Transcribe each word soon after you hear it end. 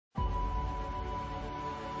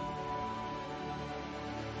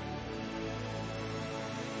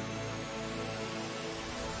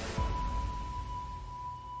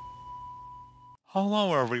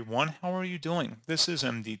Hello everyone, how are you doing? This is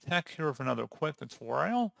MD Tech here with another quick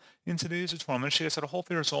tutorial. In today's tutorial, I'm going to show you how to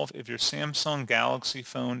hopefully resolve if your Samsung Galaxy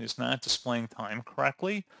phone is not displaying time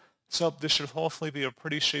correctly. So this should hopefully be a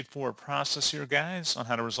pretty straightforward process here, guys, on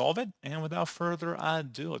how to resolve it. And without further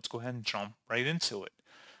ado, let's go ahead and jump right into it.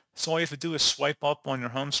 So all you have to do is swipe up on your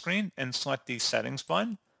home screen and select the settings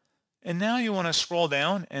button. And now you want to scroll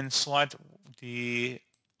down and select the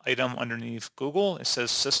item underneath Google. It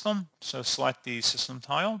says System, so select the System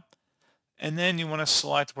tile. And then you want to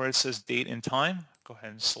select where it says Date and Time. Go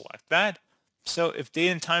ahead and select that. So if date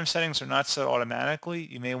and time settings are not set automatically,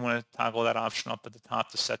 you may want to toggle that option up at the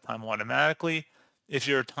top to set time automatically. If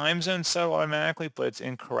your time zone set automatically, but it's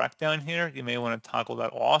incorrect down here, you may want to toggle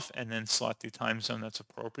that off and then select the time zone that's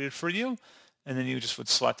appropriate for you. And then you just would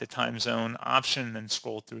select the time zone option and then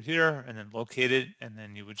scroll through here and then locate it. And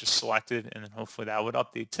then you would just select it and then hopefully that would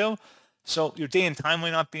update too. So your day and time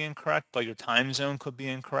may not be incorrect, but your time zone could be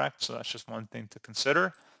incorrect. So that's just one thing to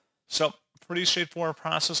consider. So pretty straightforward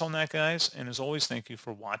process on that, guys. And as always, thank you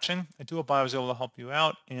for watching. I do hope I was able to help you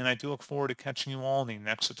out, and I do look forward to catching you all in the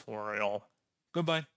next tutorial. Goodbye.